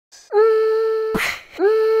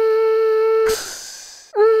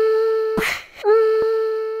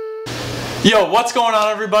Yo, what's going on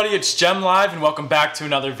everybody? It's Gem Live and welcome back to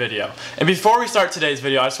another video. And before we start today's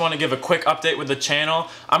video, I just want to give a quick update with the channel.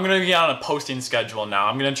 I'm going to be on a posting schedule now.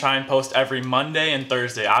 I'm going to try and post every Monday and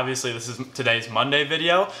Thursday. Obviously this is today's Monday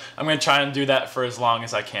video. I'm going to try and do that for as long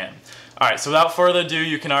as I can. Alright, so without further ado,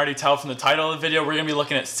 you can already tell from the title of the video, we're going to be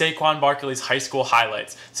looking at SAQUON Barkley's high school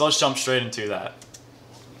highlights. So let's jump straight into that.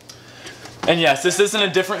 And yes, this isn't a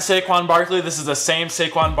different SAQUON Barkley, this is the same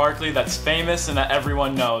SAQUON Barkley that's famous and that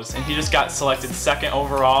everyone knows. And he just got selected second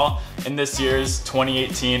overall in this year's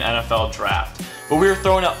 2018 NFL Draft. But we were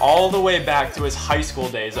throwing it all the way back to his high school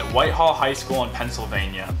days at Whitehall High School in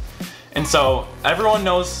Pennsylvania. And so, everyone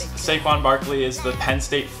knows SAQUON Barkley is the Penn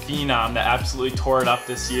State phenom that absolutely tore it up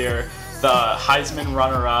this year, the Heisman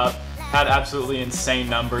runner-up, had absolutely insane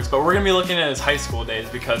numbers, but we're going to be looking at his high school days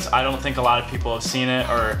because I don't think a lot of people have seen it,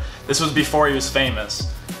 or this was before he was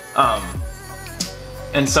famous.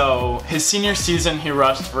 And so his senior season he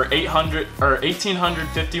rushed for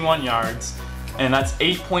 1,851 yards, and that's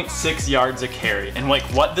 8.6 yards a carry. And like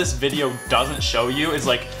what this video doesn't show you is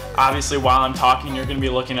like, obviously while I'm talking you're going to be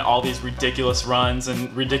looking at all these ridiculous runs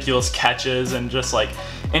and ridiculous catches and just like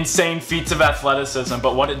insane feats of athleticism,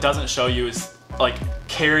 but what it doesn't show you is like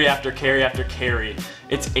carry after carry after carry.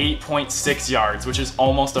 It's 8.6 yards, which is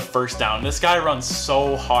almost a first down. This guy runs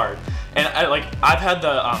so hard, and I've had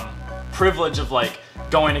the privilege of like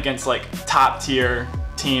going against like top tier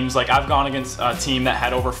teams. Like I've gone against a team that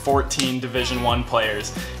had over 14 Division I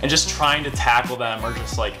players, and just trying to tackle them or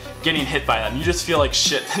just like getting hit by them, you just feel like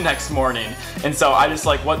shit the next morning. And so I just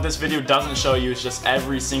like, what this video doesn't show you is just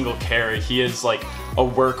every single carry. He is like a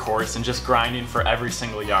workhorse and just grinding for every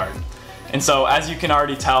single yard. And so, as you can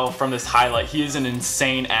already tell from this highlight, he is an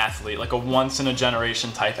insane athlete, like a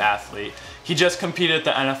once-in-a-generation type athlete. He just competed at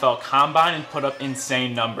the NFL Combine and put up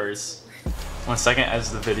insane numbers. 1 second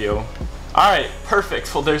as the video. Alright,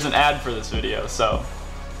 perfect. Well, there's an ad for this video, so.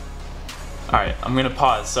 Alright, I'm going to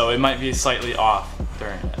pause, so it might be slightly off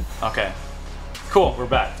during it. Okay, cool, we're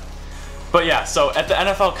back. But yeah, so at the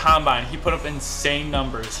NFL Combine, he put up insane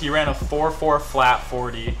numbers. He ran a 4.4 flat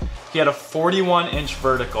 40. He had a 41-inch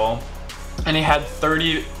vertical. And he had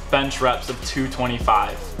 30 bench reps of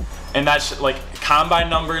 225. And that's like combine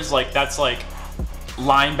numbers, like that's like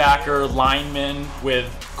linebacker, lineman with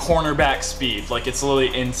cornerback speed. Like it's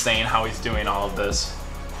literally insane how he's doing all of this.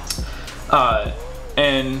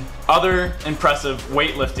 And other impressive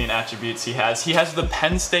weightlifting attributes he has the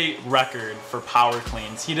Penn State record for power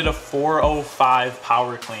cleans. He did a 405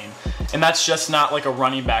 power clean. And that's just not like a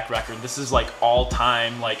running back record. This is like all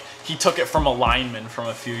time. Like he took it from a lineman from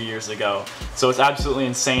a few years ago. So it's absolutely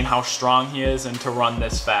insane how strong he is and to run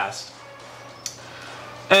this fast.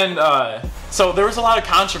 And so there was a lot of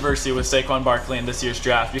controversy with SAQUON Barkley in this year's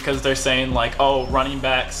draft because they're saying like, oh, running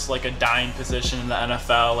back's like a dying position in the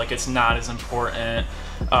NFL, like it's not as important.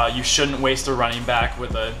 You shouldn't waste a running back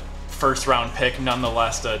with a first round pick,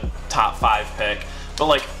 nonetheless a top 5 pick. But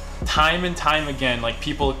like time and time again, like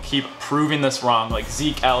people keep proving this wrong. Like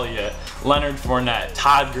Zeke Elliott, Leonard Fournette,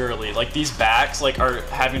 Todd Gurley, like these backs like are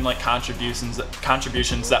having like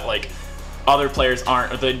contributions that like other players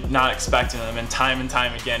aren't, or they're not expecting them, and time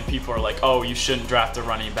again people are like, oh, you shouldn't draft a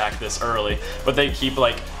running back this early, but they keep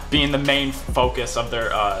like being the main focus of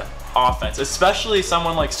their offense, especially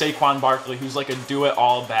someone like SAQUON Barkley who's like a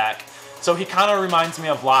do-it-all back. So he kind of reminds me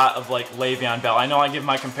a lot of like Le'Veon Bell. I know I give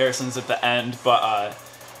my comparisons at the end, but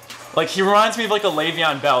like he reminds me of like a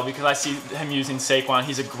Le'Veon Bell because I see him using SAQUON.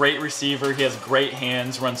 He's a great receiver, he has great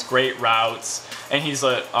hands, runs great routes, and he's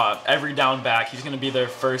a every down back. He's going to be their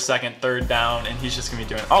first, second, third down, and he's just going to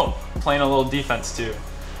be doing, oh, playing a little defense too.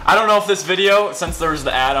 I don't know if this video, since there was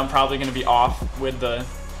the ad, I'm probably going to be off with the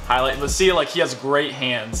highlight, but see, like he has great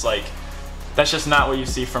hands. Like that's just not what you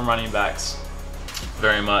see from running backs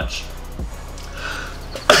very much.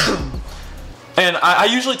 And I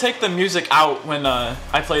usually take the music out when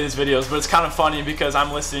I play these videos, but it's kind of funny because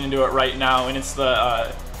I'm listening to it right now, and it's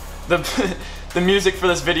the music for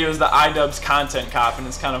this video is the iDubbbz Content Cop, and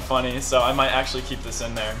it's kind of funny, so I might actually keep this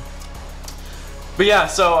in there. But yeah,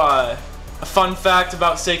 so a fun fact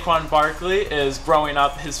about SAQUON Barkley is growing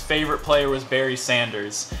up, his favorite player was Barry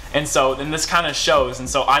Sanders. And this kind of shows, and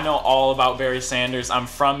so I know all about Barry Sanders. I'm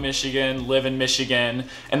from Michigan, live in Michigan,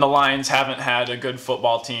 and the Lions haven't had a good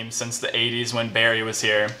football team since the 80s when Barry was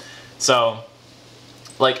here. So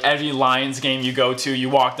like every Lions game you go to, you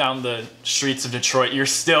walk down the streets of Detroit, you're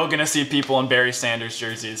still gonna see people in Barry Sanders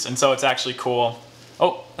jerseys, and so it's actually cool.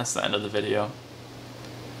 Oh, that's the end of the video.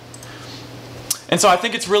 And so I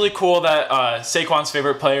think it's really cool that Saquon's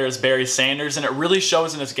favorite player is Barry Sanders, and it really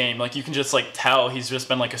shows in his game. Like, you can just like tell he's just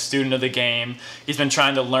been like a student of the game. He's been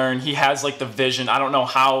trying to learn. He has like the vision. I don't know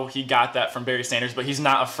how he got that from Barry Sanders, but he's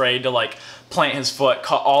not afraid to like plant his foot,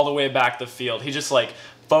 cut all the way back the field. He just like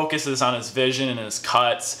focuses on his vision and his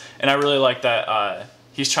cuts, and I really like that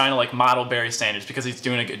he's trying to like model Barry Sanders because he's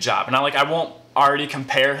doing a good job. And I won't already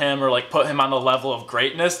compare him or like put him on the level of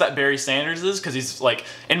greatness that Barry Sanders is, because he's like,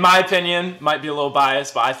 in my opinion, might be a little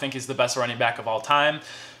biased, but I think he's the best running back of all time.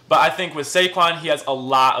 But I think with Saquon, he has a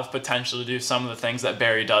lot of potential to do some of the things that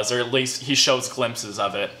Barry does, or at least he shows glimpses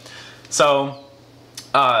of it. So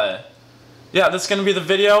yeah, this is going to be the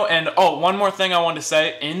video. And oh, one more thing I wanted to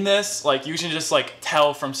say. In this, like, you can just like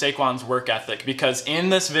tell from Saquon's work ethic, because in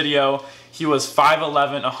this video, he was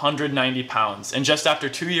 5'11", 190 pounds. And just after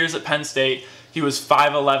 2 years at Penn State, he was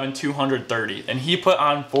 5'11", 230. And he put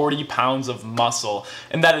on 40 pounds of muscle.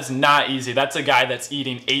 And that is not easy. That's a guy that's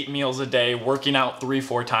eating 8 meals a day, working out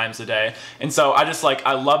 3-4 times a day. And so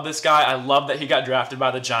I love this guy. I love that he got drafted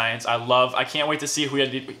by the Giants. I can't wait to see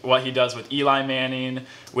what he does with Eli Manning,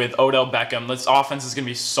 with Odell Beckham. This offense is going to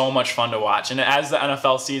be so much fun to watch. And as the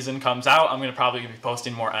NFL season comes out, I'm going to probably be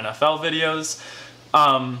posting more NFL videos.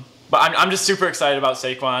 But I'm just super excited about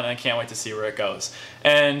Saquon, and I can't wait to see where it goes.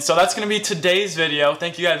 And so that's going to be today's video.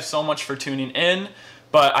 Thank you guys so much for tuning in.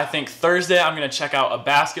 But I think Thursday I'm going to check out a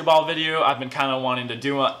basketball video. I've been kind of wanting to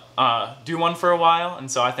do one for a while, and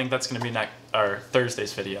so I think that's going to be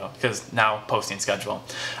Thursday's video, because now posting schedule.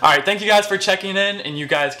 All right, thank you guys for checking in, and you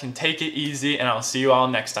guys can take it easy, and I'll see you all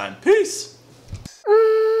next time. Peace!